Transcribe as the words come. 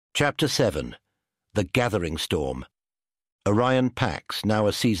Chapter 7. The Gathering Storm. Orion Pax, now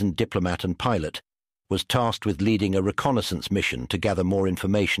a seasoned diplomat and pilot, was tasked with leading a reconnaissance mission to gather more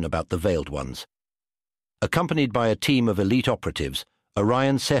information about the Veiled Ones. Accompanied by a team of elite operatives,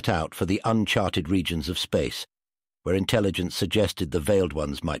 Orion set out for the uncharted regions of space, where intelligence suggested the Veiled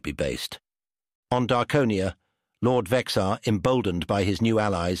Ones might be based. On Darkonia, Lord Vexar, emboldened by his new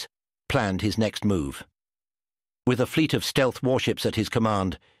allies, planned his next move. With a fleet of stealth warships at his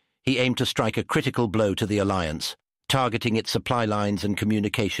command, he aimed to strike a critical blow to the Alliance, targeting its supply lines and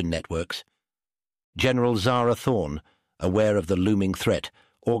communication networks. General Zara Thorne, aware of the looming threat,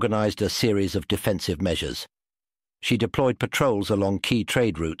 organized a series of defensive measures. She deployed patrols along key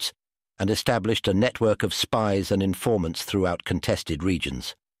trade routes and established a network of spies and informants throughout contested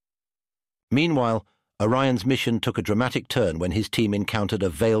regions. Meanwhile, Orion's mission took a dramatic turn when his team encountered a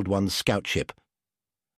Veiled One's scout ship,